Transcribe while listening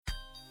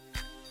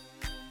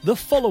The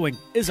following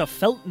is a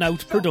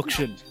Feltnout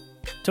production.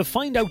 To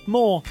find out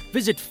more,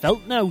 visit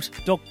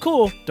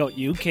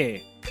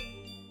feltnout.co.uk.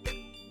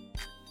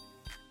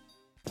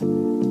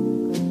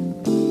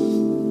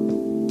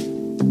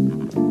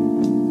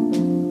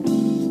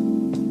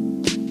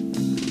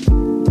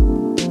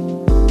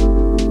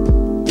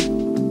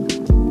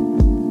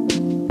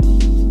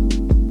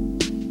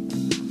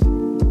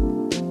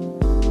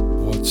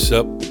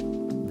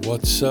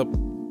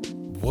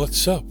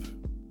 What's up?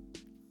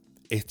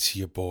 It's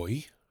your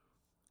boy,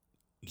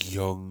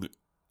 Young.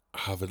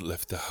 Haven't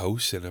left the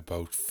house in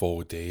about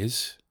 4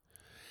 days,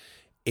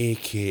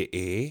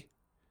 aka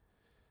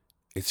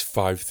it's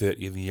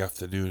 5:30 in the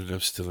afternoon and I'm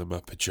still in my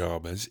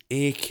pyjamas,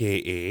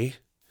 aka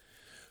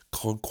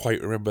can't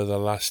quite remember the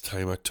last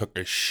time I took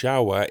a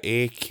shower,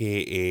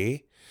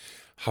 aka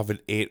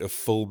haven't ate a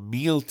full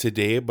meal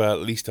today, but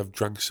at least I've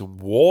drank some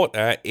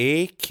water,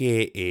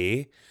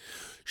 aka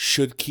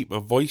should keep my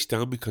voice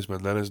down because my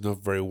nana's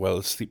not very well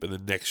asleep in the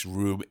next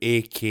room,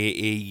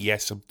 aka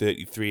yes, I'm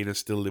 33 and I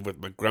still live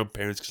with my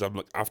grandparents because I'm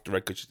looked after her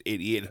because she's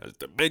 88 and has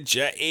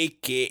dementia,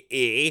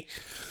 aka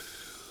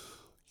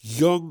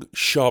young,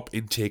 sharp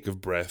intake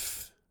of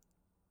breath.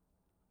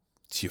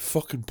 It's your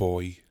fucking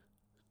boy,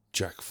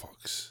 Jack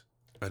Fox,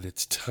 and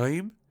it's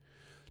time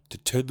to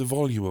turn the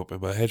volume up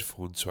in my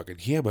headphones so I can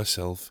hear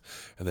myself,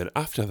 and then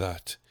after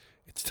that,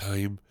 it's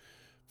time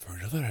for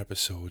another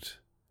episode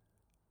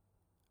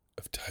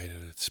of Tired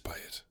and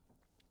Inspired.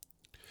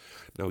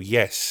 Now,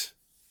 yes,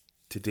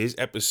 today's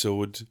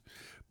episode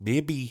may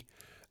be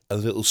a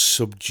little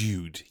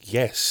subdued.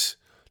 Yes,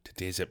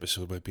 today's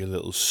episode might be a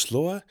little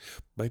slower,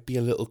 might be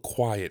a little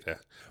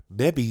quieter.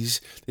 Maybe this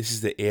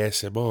is the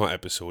ASMR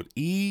episode,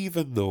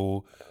 even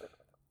though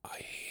I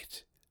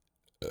hate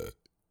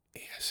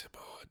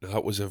ASMR. Now,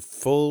 that was a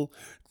full,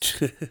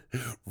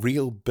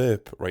 real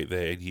burp right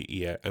there in your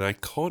ear, and I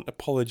can't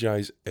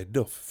apologise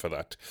enough for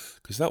that,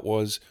 because that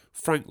was,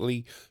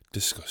 frankly,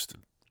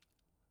 disgusting.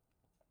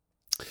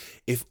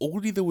 If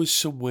only there was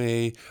some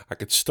way I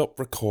could stop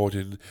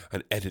recording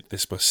and edit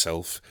this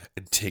myself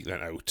and take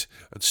that out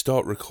and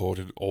start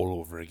recording all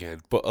over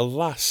again. But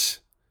alas,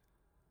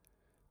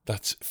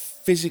 that's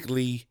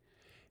physically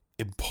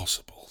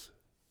impossible.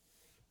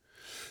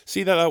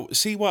 See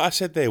what I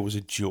said there was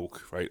a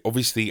joke, right?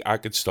 Obviously, I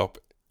could stop,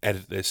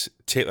 edit this,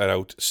 take that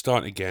out,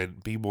 start again,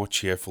 be more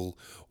cheerful,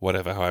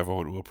 whatever, however I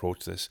want to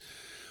approach this.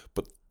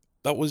 But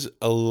that was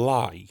a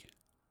lie.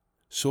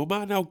 So am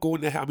I now going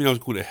to hell? I mean, I was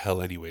going to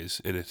hell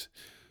anyways, innit?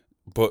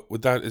 But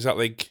with that, is that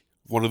like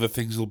one of the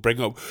things they'll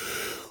bring up?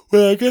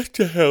 When I get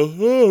to hell,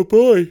 oh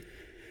boy,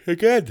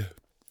 again.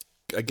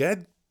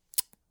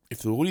 If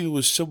there only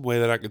was some way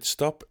that I could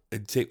stop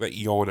and take that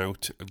yawn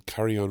out and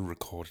carry on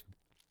recording.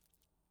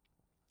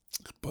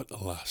 But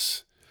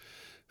alas,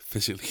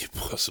 physically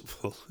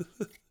impossible.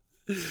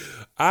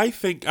 I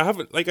think, I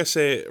haven't, like I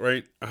say,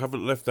 right, I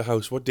haven't left the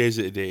house. What day is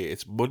it today?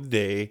 It's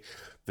Monday,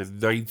 the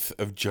 9th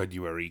of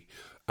January.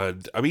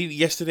 And, I mean,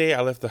 yesterday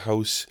I left the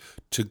house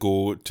to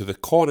go to the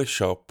corner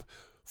shop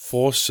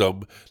for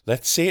some,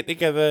 let's say it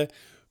together,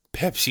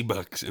 Pepsi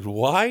Max. And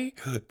why?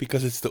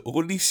 Because it's the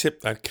only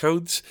sip that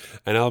counts,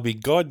 and I'll be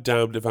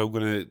goddamned if I'm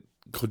going to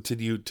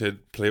continue to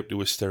play up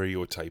to a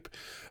stereotype.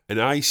 And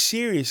I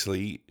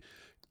seriously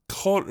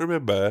can't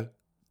remember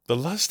the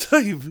last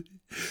time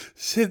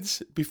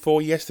since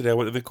before yesterday I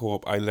went to the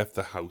co-op, I left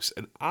the house.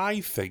 And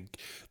I think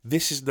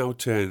this is now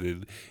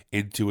turning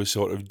into a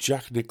sort of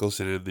Jack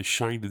Nicholson in The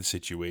Shining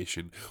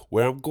situation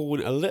where I'm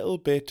going a little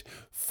bit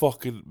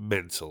fucking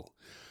mental.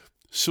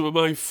 Some of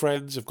my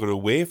friends have gone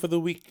away for the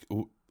week.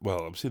 Well,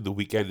 I'm saying the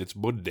weekend, it's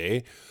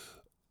Monday.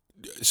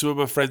 Some of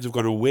my friends have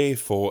gone away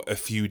for a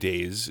few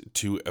days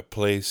to a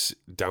place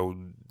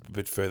down a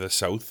bit further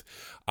south.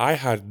 I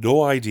had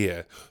no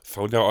idea.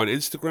 Found out on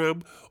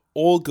Instagram.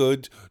 All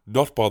good,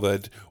 not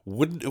bothered,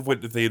 wouldn't have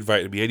went if they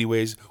invited me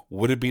anyways,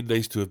 would have been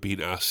nice to have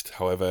been asked,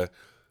 however,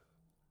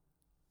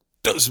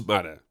 doesn't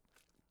matter.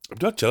 I'm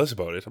not jealous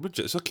about it,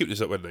 it's not keeping this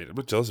up at night, I'm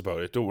not jealous about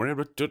it, don't worry,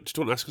 just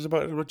don't ask us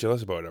about it, I'm not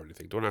jealous about it or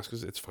anything, don't ask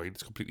us, it's fine,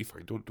 it's completely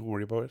fine, don't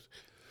worry about it.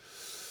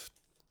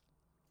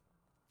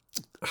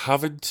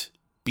 Haven't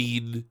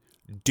been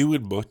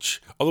doing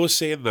much, although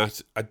saying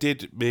that, I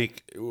did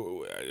make,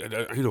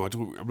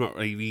 I'm not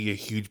really a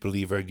huge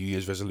believer in New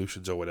Year's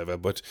resolutions or whatever,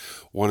 but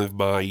one of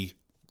my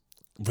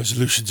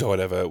resolutions or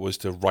whatever was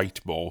to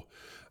write more,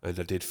 and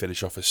I did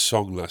finish off a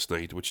song last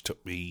night, which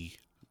took me,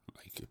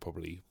 like,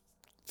 probably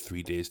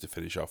 3 days to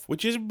finish off,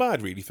 which isn't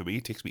bad really for me.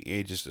 It takes me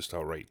ages to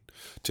start writing,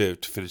 to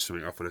finish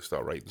something off when I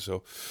start writing,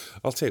 so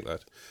I'll take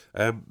that.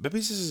 Maybe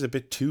this is a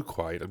bit too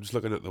quiet, I'm just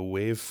looking at the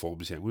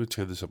waveforms here, I'm going to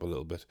turn this up a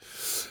little bit.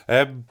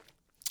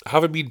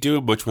 Haven't been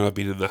doing much when I've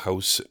been in the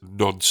house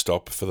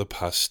non-stop for the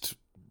past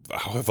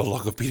however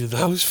long I've been in the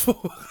house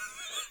for.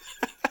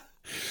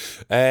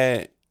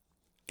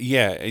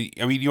 Yeah, I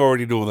mean, you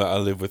already know that I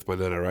live with my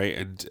nana, right?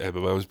 And my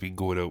mum's been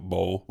going out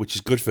more, which is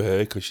good for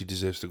her because she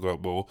deserves to go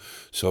out more.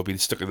 So I've been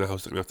stuck in the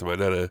house looking after my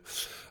nana.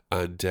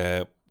 And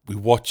we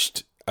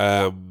watched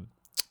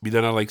my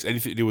nana likes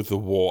anything to do with the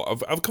war.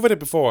 I've covered it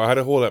before. I had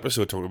a whole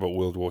episode talking about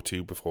World War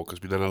II before,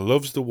 because my nana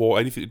loves the war,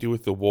 anything to do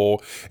with the war.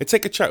 It's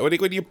like a child.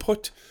 When you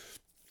put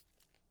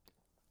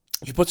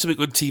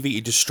something on TV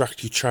to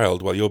distract your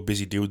child while you're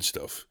busy doing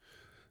stuff.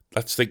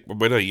 That's like my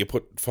nana. You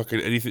put fucking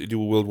anything to do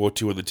with World War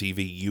II on the TV,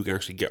 you can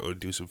actually get on and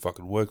do some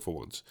fucking work for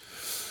once.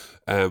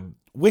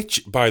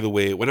 Which, by the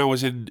way, when I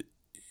was in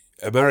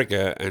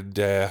America and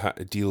had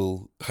to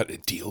deal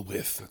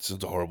with, that's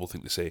a horrible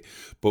thing to say,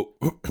 but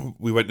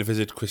we went to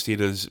visit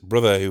Christina's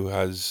brother, who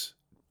has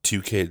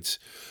 2 kids,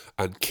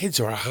 and kids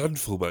are a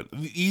handful, man.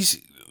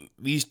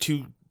 These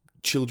 2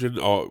 children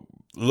are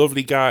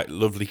lovely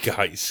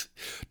guys,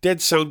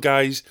 dead sound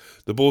guys.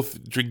 They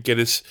both drink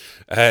Guinness.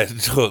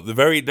 No, they're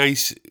very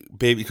nice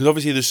baby, because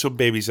obviously there's some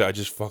babies that I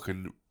just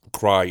fucking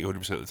cry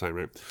 100% of the time,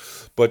 right?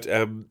 But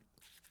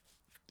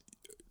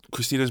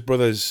Christina's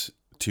brother's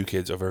 2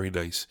 kids are very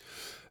nice.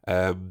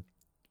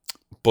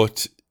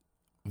 But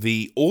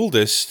the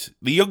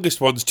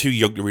youngest one's too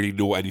young to really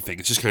know anything.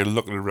 It's just kind of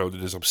looking around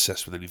and is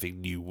obsessed with anything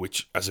new,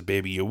 which as a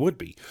baby you would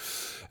be.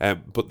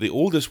 But the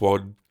oldest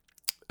one,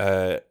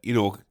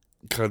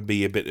 can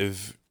be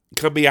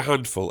a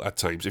handful at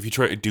times if you're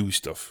trying to do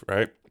stuff,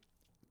 right?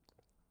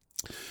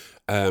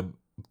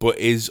 But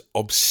is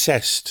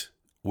obsessed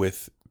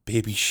with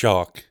Baby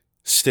Shark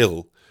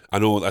still. I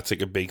know that's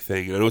like a big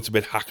thing. I know it's a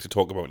bit hack to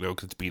talk about now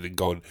because it's been and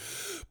gone.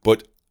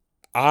 But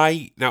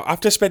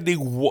after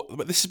spending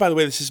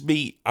this is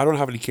me. I don't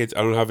have any kids.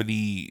 I don't have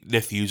any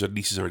nephews or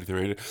nieces or anything,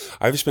 right?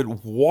 I've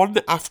spent one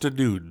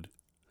afternoon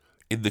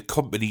in the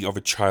company of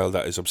a child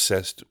that is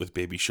obsessed with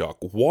Baby Shark.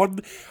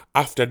 One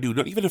afternoon,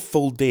 not even a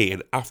full day,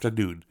 an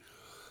afternoon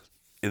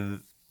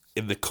in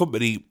the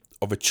company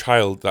of a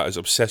child that is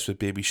obsessed with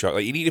Baby Shark.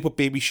 Like, you need to put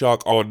Baby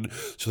Shark on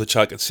so the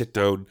child can sit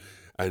down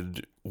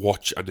and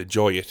watch and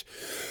enjoy it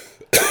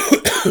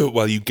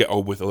while you get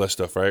on with other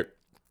stuff, right?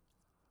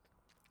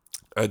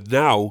 And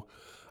now,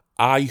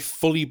 I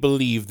fully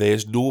believe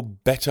there's no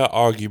better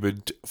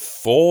argument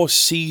for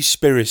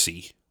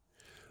Seaspiracy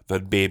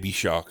than Baby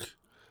Shark.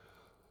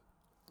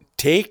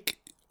 Take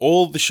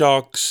all the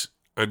sharks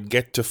and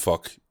get to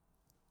fuck.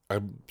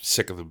 I'm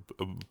sick of them.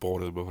 I'm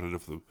bored of them. I've had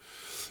enough of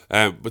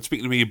them. But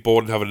speaking of being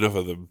bored and having enough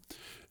of them,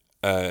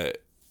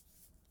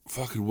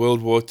 fucking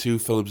World War II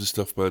films and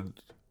stuff, man.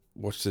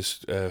 Watched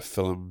this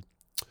film.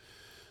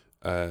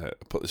 I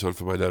put this on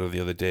for my nana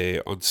the other day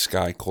on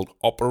Sky, called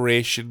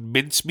Operation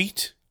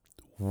Mincemeat.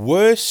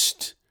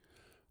 Worst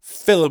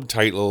film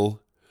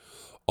title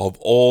of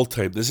all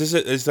time. There's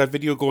that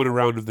video going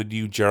around of the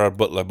new Gerard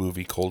Butler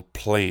movie called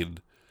Plane.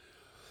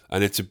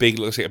 And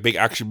looks like a big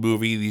action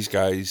movie. These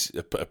guys,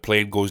 a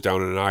plane goes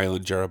down on an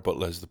island. Gerard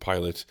Butler is the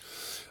pilot,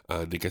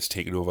 and it gets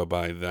taken over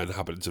by the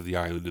inhabitants of the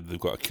island, and they've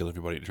got to kill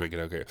everybody to try and get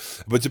out of here.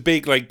 But it's a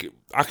big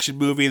action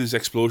movie. And there's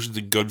explosions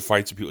and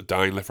gunfights and people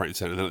dying left, right, and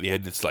centre. And then at the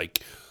end, it's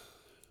like,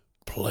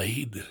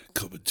 plane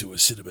coming to a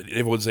cinema. And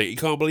everyone's like, you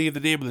can't believe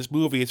the name of this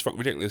movie. It's fucking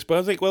ridiculous. But I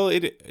was like, well,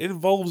 it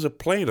involves a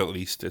plane at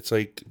least. It's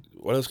like,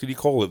 what else can you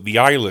call it? The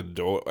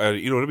Island, or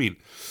you know what I mean?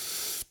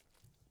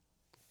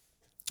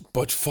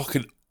 But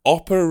fucking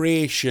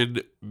Operation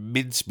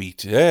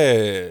Mincemeat.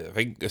 I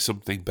think there's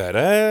something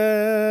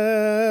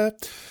better.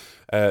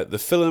 The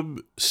film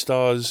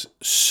stars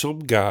some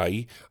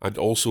guy and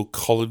also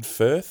Colin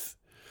Firth.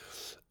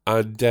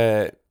 And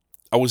I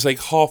was like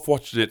half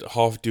watching it,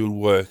 half doing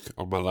work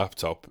on my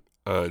laptop.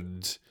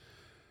 And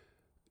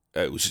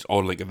it was just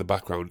on in the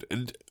background.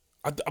 And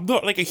I'm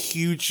not a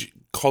huge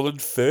Colin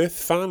Firth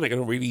fan. I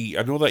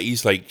know that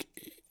he's like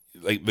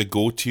the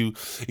go-to.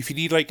 If you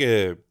need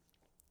a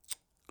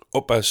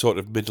upper sort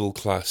of middle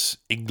class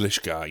English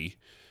guy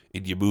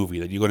in your movie,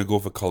 then you're going to go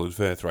for Colin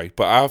Firth, right?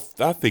 But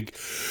I think,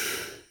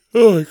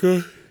 oh my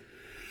god,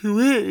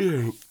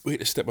 wait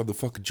to step on the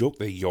fucking joke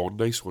there, yawn,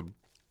 nice one.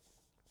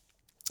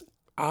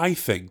 I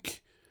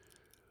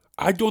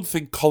don't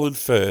think Colin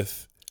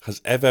Firth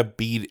has ever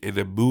been in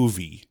a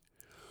movie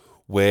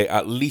where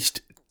at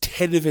least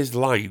 10 of his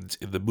lines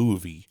in the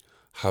movie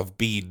have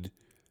been,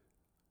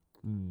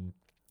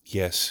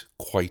 yes,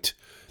 quite.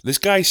 This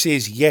guy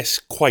says yes,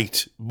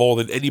 quite, more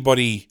than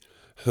anybody.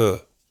 Yeah,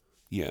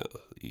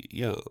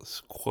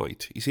 yes,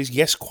 quite. He says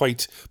yes,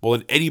 quite, more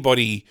than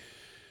anybody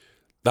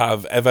that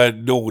I've ever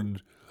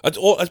known. That's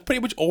pretty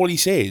much all he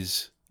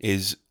says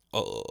is,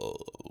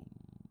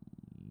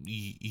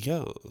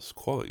 yes,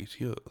 quite,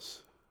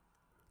 yes.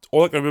 It's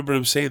all I can remember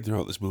him saying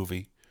throughout this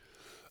movie.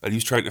 And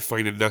he's trying to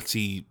find a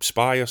Nazi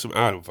spy or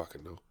something. I don't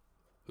fucking know.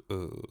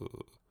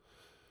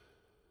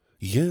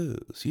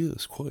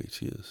 Yes,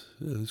 quite, yes.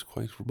 Yeah, it's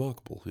quite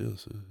remarkable,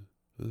 yes.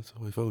 That's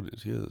how I found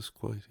it, yes,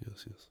 quite,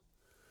 yes.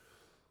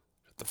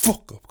 Shut the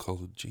fuck up,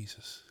 Colin,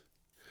 Jesus.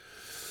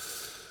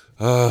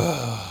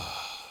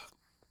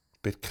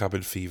 Bit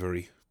cabin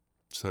fevery.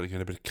 Starting to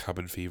get a bit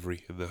cabin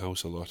fevery in the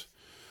house a lot.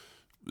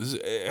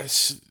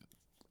 It's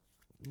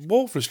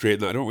more frustrating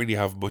that I don't really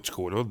have much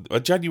going on.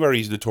 January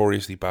is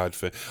notoriously bad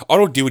for... I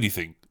don't do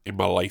anything in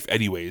my life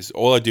anyways.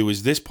 All I do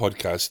is this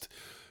podcast,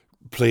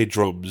 play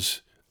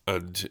drums,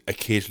 and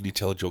occasionally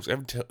tell jokes. I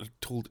haven't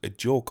told a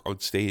joke on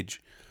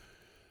stage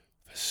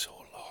for so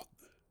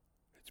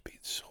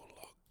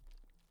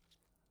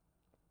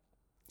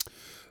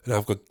And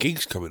I've got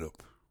gigs coming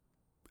up.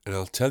 And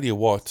I'll tell you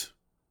what,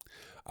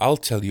 I'll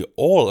tell you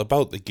all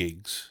about the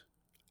gigs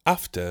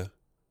after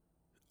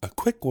a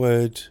quick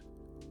word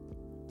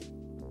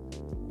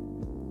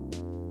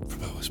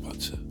from our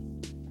sponsor.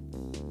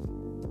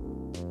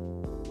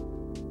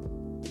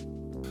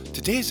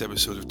 Today's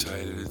episode of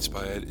Tired and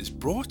Inspired is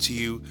brought to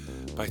you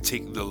by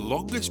taking the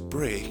longest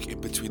break in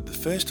between the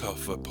first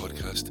half of our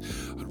podcast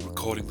and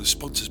recording the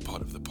sponsors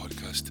part of the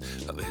podcast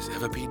that there has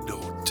ever been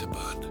known to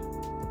man.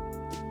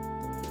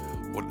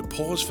 Want to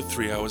pause for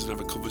 3 hours and have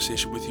a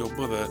conversation with your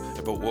mother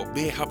about what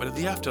may happen in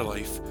the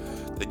afterlife?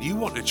 Then you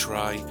want to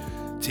try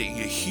taking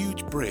a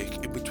huge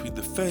break in between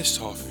the first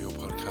half of your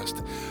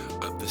podcast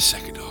and the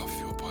second half of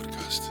your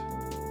podcast.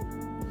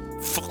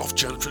 Fuck off,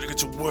 Jan, I'm trying to get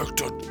some work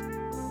done.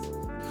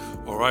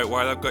 Alright,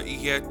 while I've got you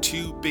here,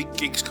 2 big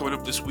gigs coming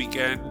up this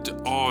weekend.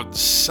 On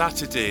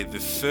Saturday, the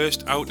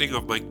first outing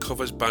of my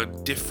covers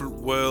band Different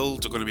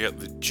World are going to be at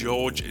the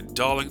George in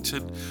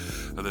Darlington.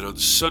 And then on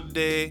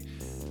Sunday,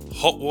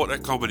 Hot Water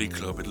Comedy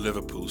Club in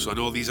Liverpool. So I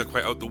know these are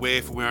quite out the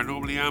way from where I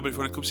normally am, but if you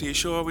want to come see a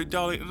show, I'm in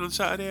Darlington on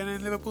Saturday and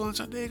in Liverpool on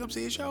Sunday, come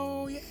see a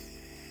show, yeah!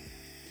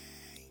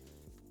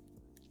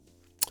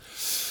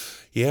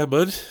 Yeah,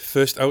 man,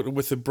 first outing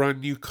with a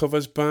brand new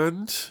covers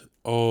band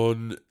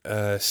on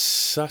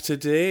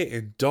Saturday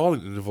in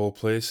Darlington, of all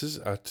places,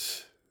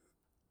 at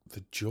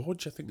the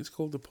George, I think it's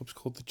called. The pub's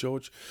called the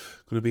George.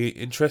 Going to be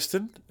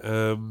interesting.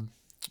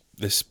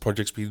 This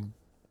project's been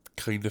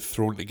kind of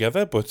thrown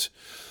together, but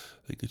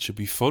I think it should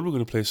be fun. We're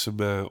going to play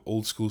some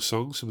old school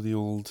songs, some of the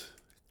old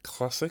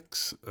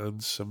classics,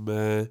 and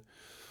some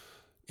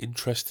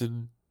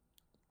interesting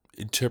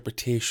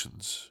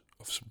interpretations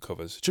of some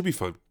covers. It should be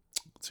fun.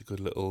 It's a good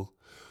little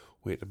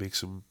way to make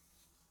some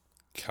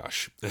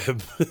cash.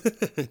 Got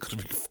to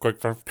be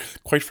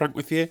quite frank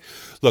with you.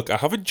 Look, I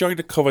haven't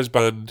joined a covers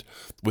band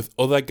with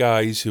other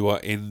guys who are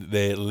in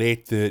their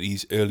late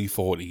 30s, early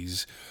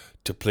 40s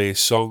to play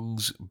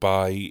songs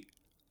by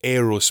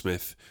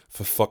Aerosmith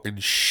for fucking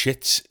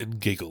shits and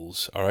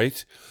giggles,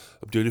 alright?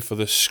 I'm doing it for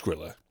the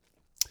Skrilla.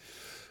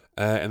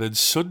 And then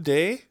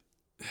Sunday,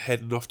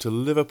 heading off to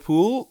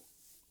Liverpool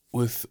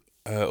with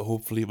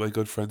hopefully my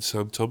good friend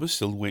Sam Thomas,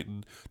 still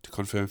waiting to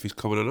confirm if he's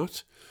coming or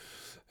not.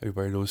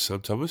 Everybody knows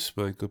Sam Thomas,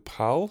 my good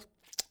pal.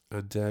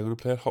 And I'm going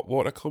to play at Hot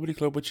Water Comedy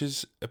Club, which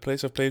is a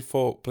place I've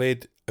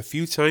played a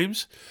few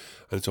times.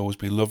 And it's always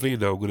been lovely.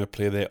 And now I'm going to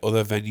play their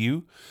other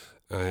venue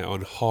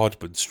on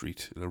Hardman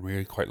Street. And I'm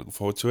really quite looking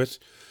forward to it.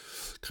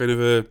 Kind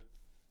of a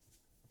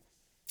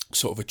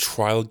sort of a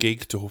trial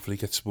gig to hopefully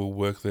get some more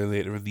work there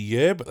later in the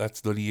year. But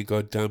that's none of your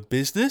goddamn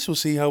business. We'll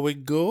see how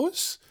it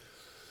goes.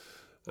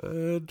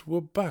 And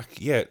we're back.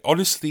 Yeah,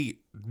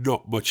 honestly,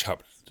 not much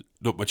happened.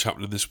 Not much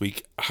happening this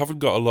week. I haven't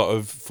got a lot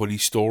of funny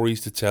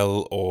stories to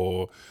tell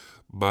or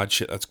mad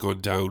shit that's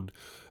gone down.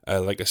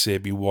 Like I say,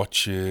 I've been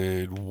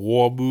watching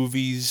war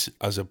movies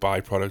as a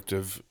byproduct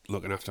of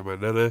looking after my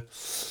nana.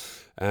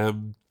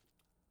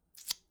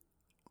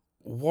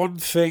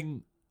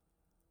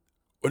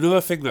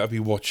 Another thing that I've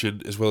been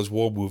watching as well as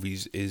war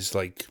movies is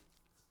like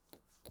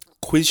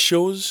quiz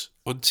shows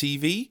on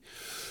TV.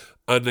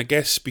 And I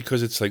guess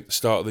because it's like the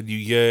start of the new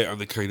year and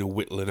they're kind of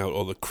whittling out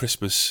all the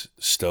Christmas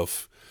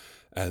stuff,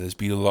 there's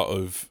been a lot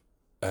of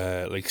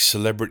like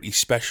celebrity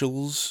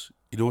specials,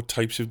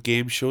 types of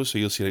game shows. So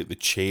you'll see like the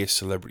Chase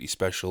Celebrity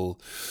Special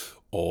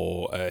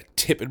or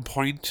Tipping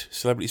Point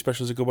Celebrity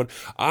Special is a good one.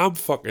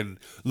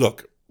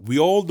 Look, we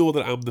all know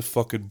that I'm the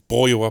fucking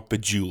boyo at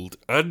Bejeweled.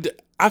 And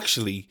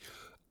actually,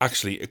 a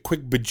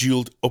quick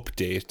Bejeweled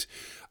update.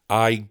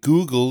 I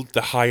googled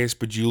the highest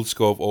Bejeweled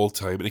score of all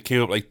time, and it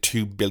came up like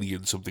 2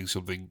 billion something.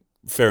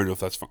 Fair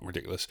enough, that's fucking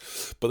ridiculous.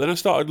 But then I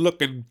started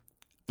looking.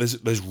 There's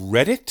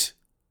Reddit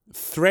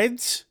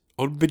threads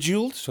on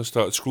Bejeweled, so I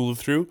started scrolling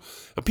through,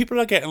 and people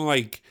are getting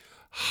like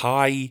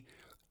high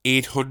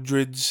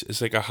 800s.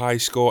 It's like a high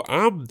score.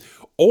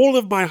 All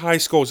of my high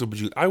scores on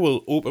Bejeweled. I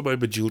will open my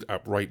Bejeweled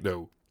app right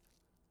now.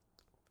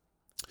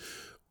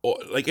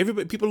 Like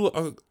people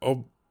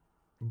are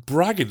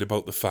bragging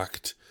about the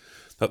fact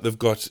that they've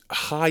got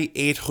high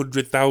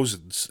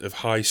 800,000s of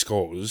high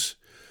scores.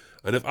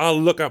 And if I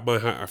look at my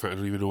I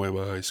don't even know where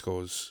my high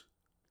scores.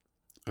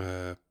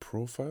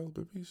 Profile,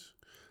 maybe?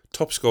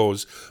 Top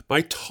scores. My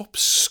top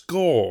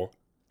score,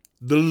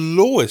 the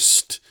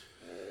lowest,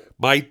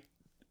 my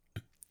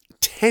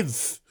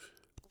 10th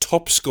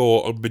top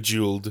score on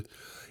Bejeweled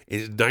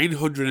is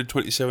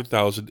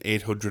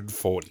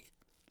 927,840.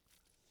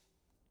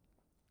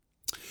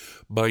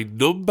 My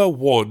number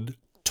one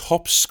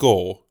top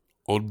score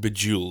on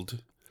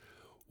Bejeweled,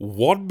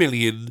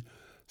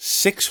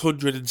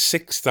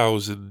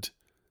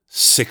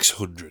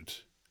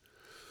 1,606,600.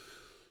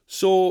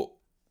 So,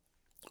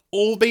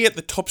 albeit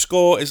the top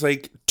score is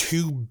like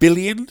 2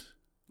 billion,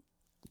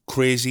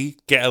 crazy,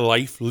 get a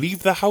life,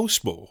 leave the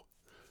house more.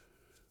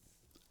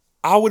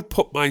 I would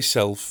put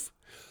myself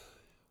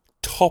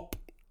top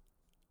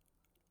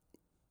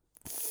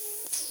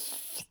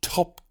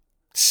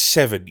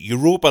 7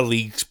 Europa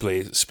League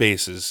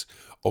spaces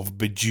of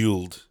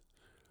Bejeweled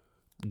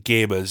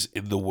gamers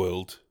in the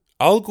world.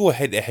 I'll go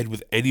head to head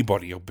with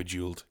anybody on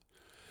Bejeweled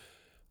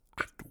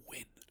and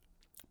win.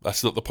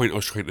 That's not the point I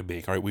was trying to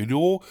make. All right, we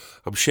know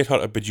I'm shit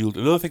hot at Bejeweled.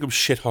 Another thing I'm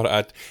shit hot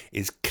at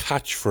is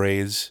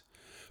catchphrase,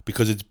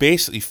 because it's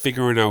basically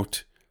figuring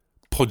out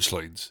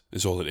punchlines.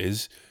 Is all it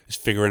is. It's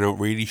figuring out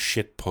really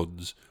shit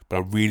puns. But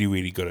I'm really,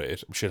 really good at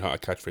it. I'm shit hot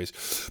at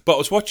catchphrase. But I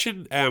was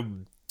watching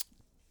The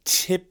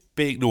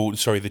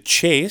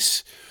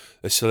Chase,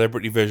 a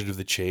celebrity version of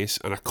The Chase,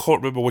 and I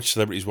can't remember which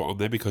celebrities were on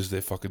there because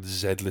they're fucking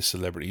Z-list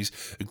celebrities,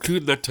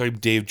 including that time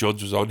Dave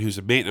Johns was on, who's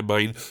a mate of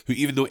mine, who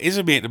even though is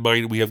a mate of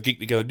mine, we have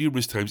gigged together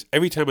numerous times.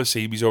 Every time I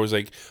see him, he's always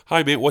like,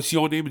 "Hi mate, what's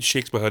your name?" and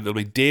shakes my hand. I'm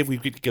like, "Dave,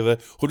 we've gigged together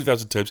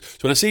 100,000 times." So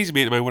when I say he's a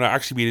mate of mine, what I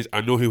actually mean is I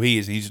know who he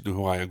is and he doesn't know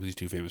who I am because he's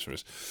too famous for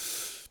us.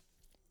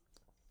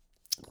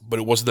 But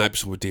it wasn't that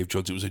episode with Dave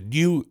Johns. It was a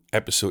new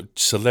episode,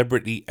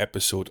 celebrity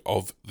episode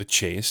of The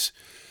Chase.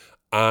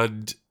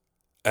 And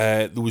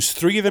there was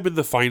 3 of them in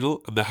the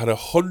final, and they had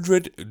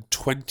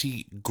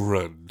 120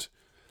 grand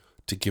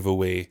to give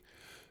away.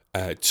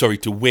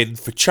 To win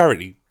for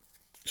charity.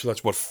 So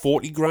that's what,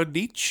 40 grand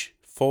each?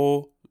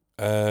 4,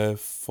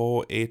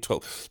 8,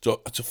 12.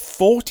 So it's a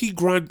 40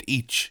 grand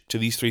each to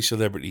these 3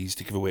 celebrities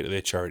to give away to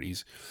their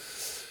charities.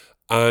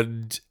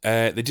 And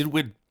they didn't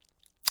win.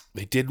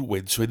 They didn't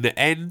win. So in the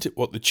end,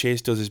 what The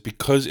Chase does is,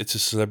 because it's a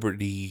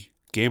celebrity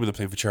game and they're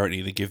playing for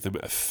charity, they give them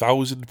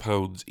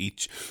 £1,000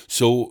 each.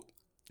 So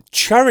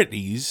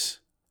charities,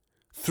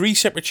 3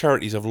 separate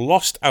charities, have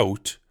lost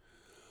out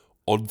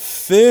on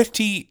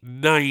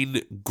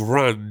 39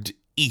 grand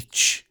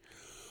each,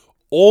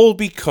 all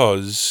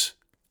because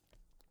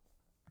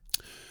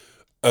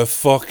a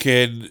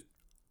fucking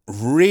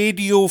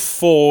Radio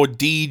 4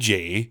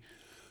 DJ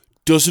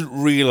doesn't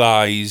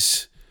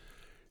realise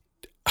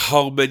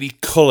how many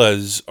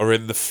colours are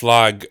in the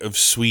flag of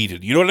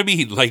Sweden. You know what I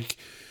mean? Like,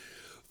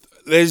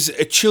 there's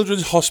a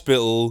children's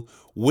hospital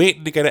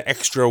waiting to get an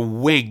extra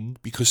wing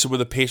because some of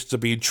the patients are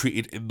being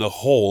treated in the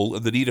hall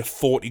and they need a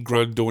 40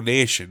 grand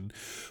donation.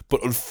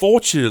 But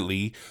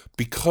unfortunately,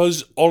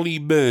 because Ollie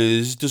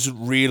Murs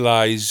doesn't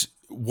realise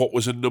what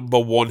was a number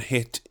 1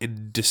 hit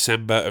in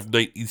December of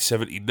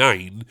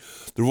 1979,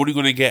 they're only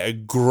going to get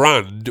 £1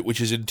 grand, which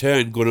is in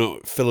turn going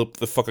to fill up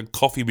the fucking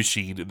coffee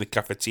machine in the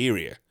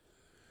cafeteria.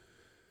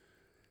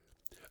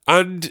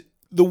 And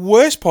the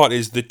worst part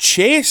is the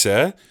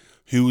chaser,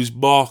 who's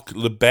Mark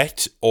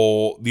Lebet,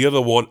 or the other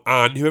one,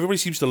 Anne, who everybody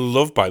seems to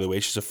love, by the way,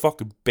 she's a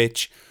fucking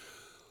bitch,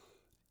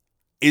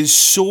 is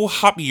so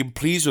happy and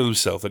pleased with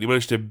himself that he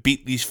managed to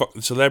beat these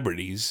fucking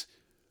celebrities.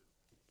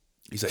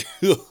 He's like,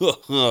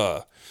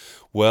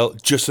 well,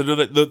 just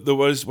another,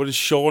 what does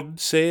Sean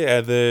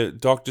say? The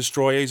Dark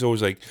Destroyer, he's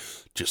always like,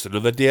 just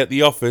another day at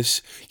the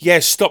office. Yeah,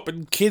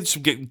 stopping kids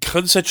from getting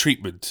cancer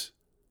treatment.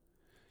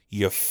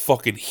 You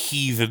fucking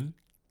heathen.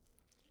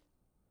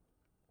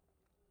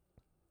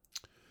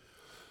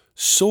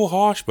 So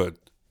harsh, man.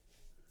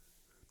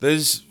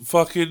 There's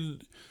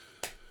fucking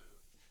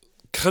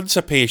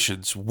cancer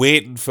patients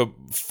waiting for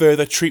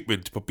further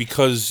treatment, but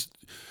because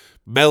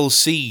Mel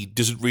C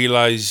doesn't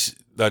realise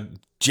that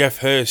Jeff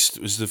Hurst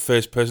was the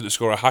first person to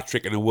score a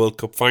hat-trick in a World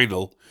Cup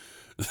final.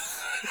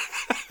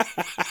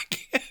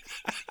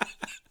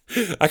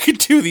 I could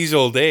do these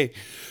all day.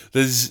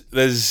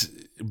 There's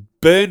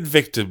burn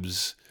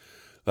victims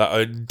that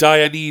are in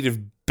dire need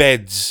of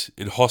beds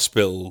in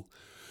hospital,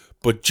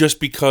 but just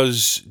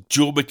because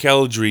Joe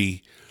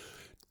McElderry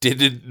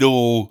didn't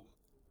know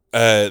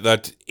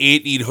that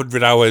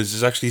 1800 hours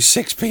is actually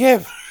 6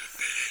 p.m.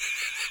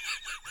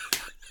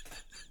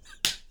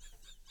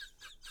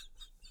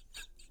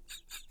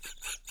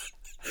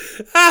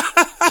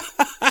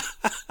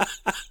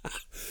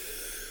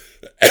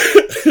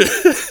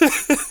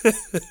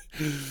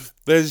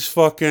 There's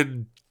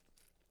fucking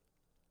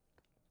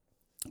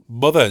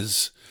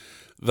mothers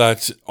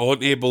that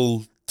aren't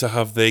able to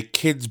have their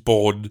kids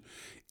born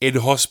in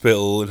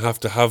hospital and have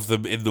to have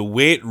them in the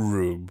waiting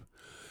room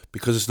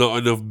because there's not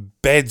enough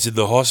beds in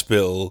the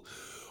hospital,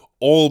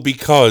 all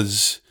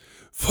because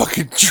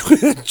fucking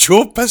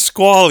Joe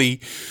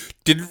Pasquale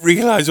didn't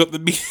realise what the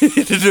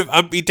meaning of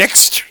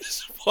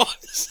ambidextrous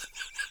was.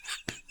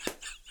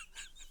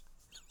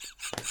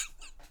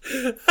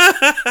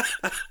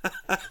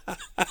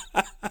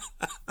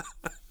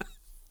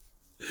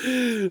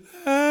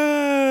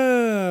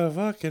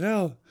 Fucking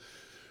hell.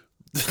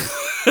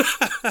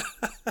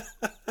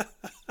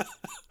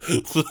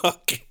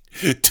 Look,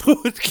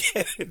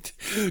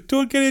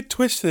 don't get it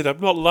twisted. I'm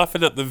not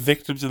laughing at the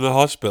victims in the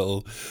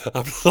hospital.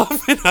 I'm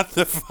laughing at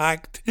the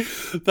fact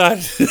that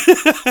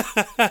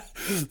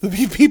there'll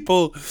be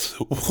people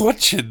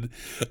watching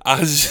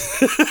as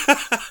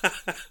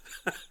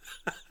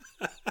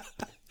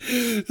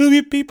there'll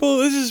be people,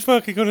 this is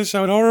fucking going to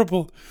sound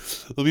horrible,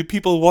 there'll be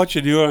people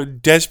watching who are in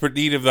desperate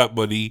need of that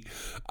money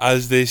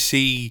as they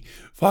see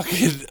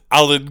fucking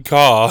Alan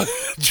Carr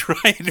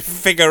trying to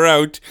figure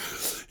out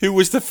who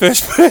was the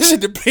first person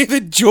to play the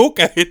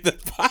Joker in the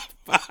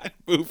Batman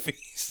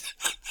movies.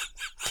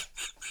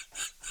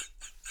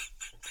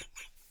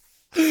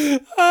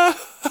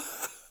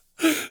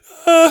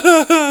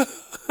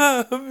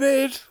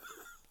 Mate,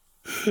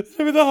 It's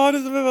been the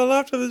hardest I've ever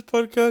laughed on this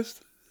podcast.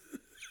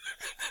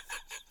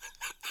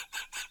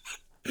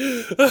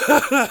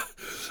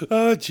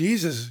 Oh,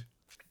 Jesus.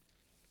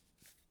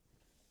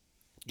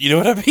 You know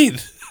what I mean?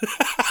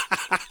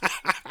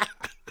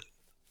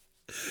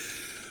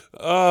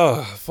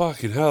 Oh,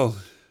 fucking hell.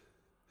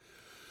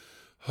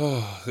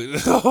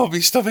 Oh, my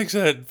stomach's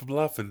hurting from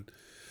laughing.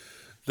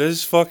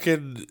 There's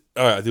fucking...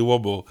 Alright, I'll do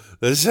one more.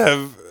 There's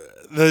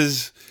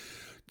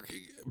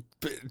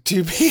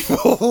two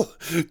people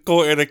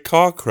caught in a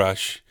car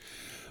crash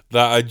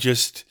that are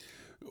just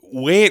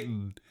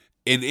waiting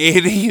in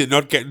A&E and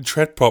not getting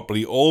treated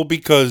properly, all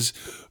because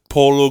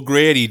Paul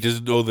O'Grady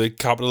doesn't know the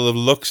capital of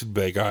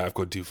Luxembourg. Alright, I've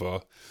gone too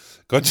far.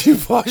 I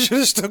should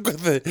have stuck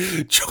with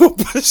the Joe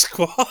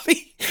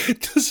Pasquale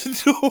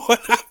doesn't know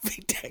what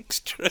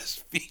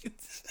ambidextrous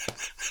means.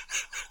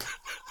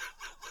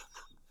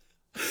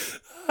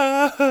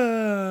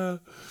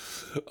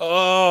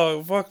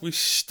 Oh, fuck my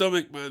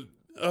stomach, man.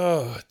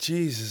 Oh,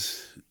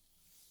 Jesus.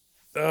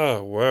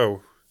 Oh,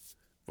 wow.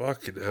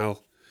 Fucking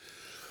hell.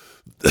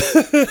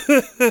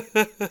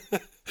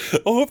 I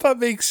hope that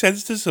makes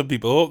sense to some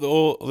people. I hope that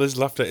all this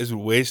laughter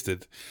isn't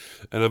wasted.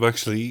 And I'm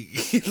actually,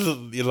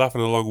 you're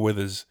laughing along with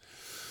us.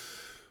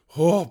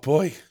 Oh,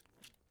 boy.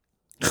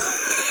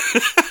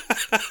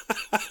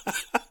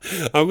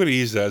 I'm going to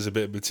use that as a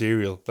bit of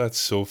material. That's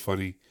so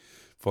funny.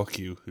 Fuck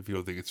you if you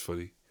don't think it's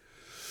funny.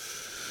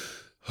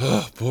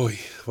 Oh, boy.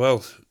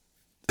 Well,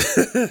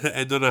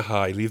 end on a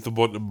high. Leave them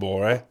wanting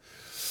more, eh?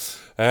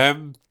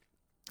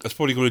 That's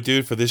probably going to do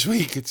it for this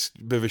week. It's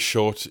a bit of a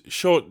short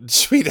and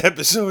sweet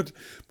episode,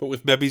 but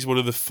with maybe one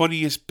of the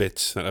funniest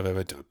bits that I've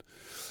ever done.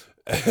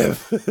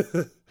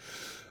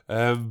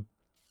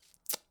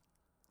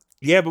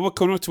 Yeah, but we're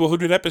coming up to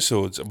 100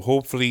 episodes. And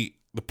hopefully,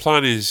 the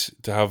plan is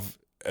to have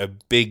a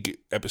big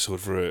episode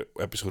for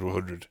episode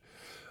 100.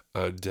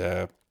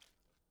 And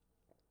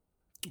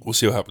we'll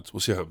see what happens.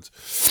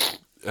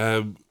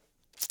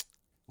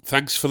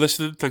 Thanks for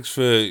listening. Thanks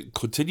for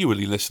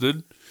continually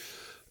listening.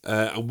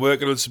 I'm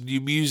working on some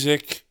new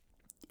music.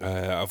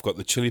 I've got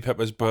the Chili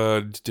Peppers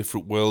Band,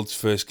 Different Worlds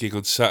first gig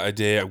on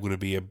Saturday. I'm going to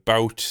be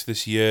about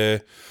this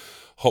year.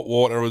 Hot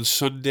Water on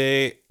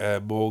Sunday.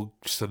 More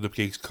stand-up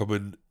gigs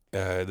coming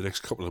in the next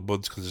couple of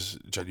months because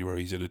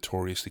January is a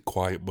notoriously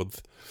quiet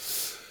month.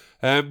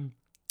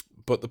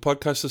 But the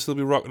podcast will still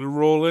be rocking and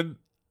rolling.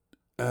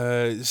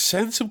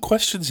 Send some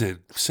questions in.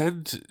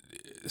 Send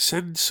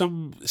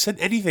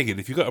anything in.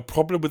 If you've got a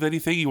problem with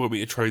anything, you want me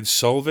to try and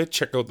solve it,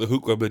 check out the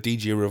hook where my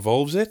DJ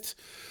revolves it.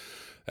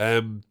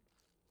 That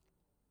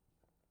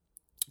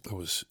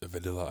was a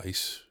Vanilla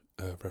Ice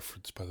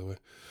reference, by the way.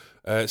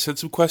 Send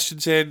some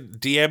questions in.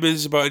 DM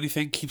us about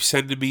anything. Keep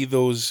sending me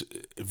those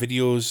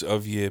videos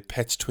of your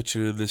pets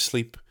twitching in their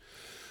sleep.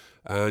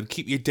 And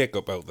keep your dick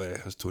up out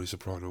there, as Tony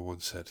Soprano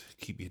once said.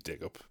 Keep your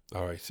dick up.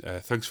 All right.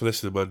 Thanks for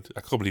listening, man.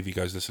 I can't believe you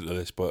guys listen to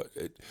this, but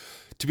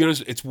to be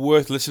honest, it's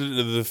worth listening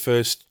to the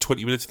first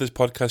 20 minutes of this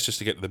podcast just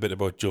to get to the bit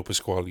about Joe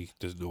Pasquale.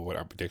 Doesn't know what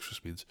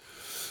ambidextrous means.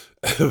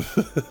 All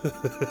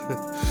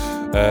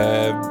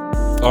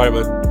right,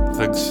 man.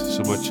 Thanks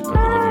so much. I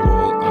love you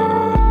all.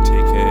 And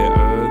take care.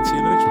 And see you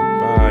in the next one.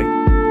 Bye.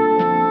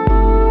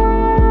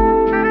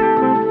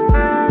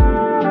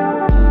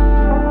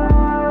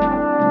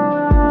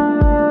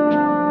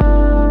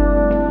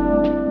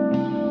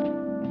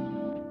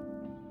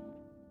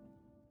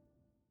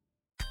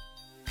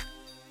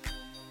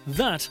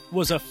 That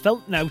was a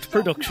Feltnout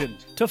production.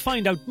 To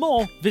find out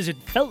more,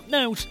 visit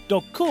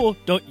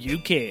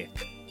feltnout.co.uk.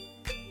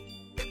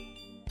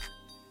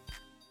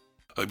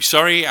 I'm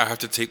sorry, I have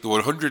to take the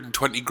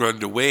 120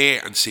 grand away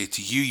and say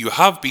to you, you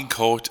have been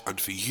caught, and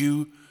for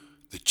you,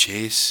 the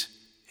chase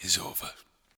is over.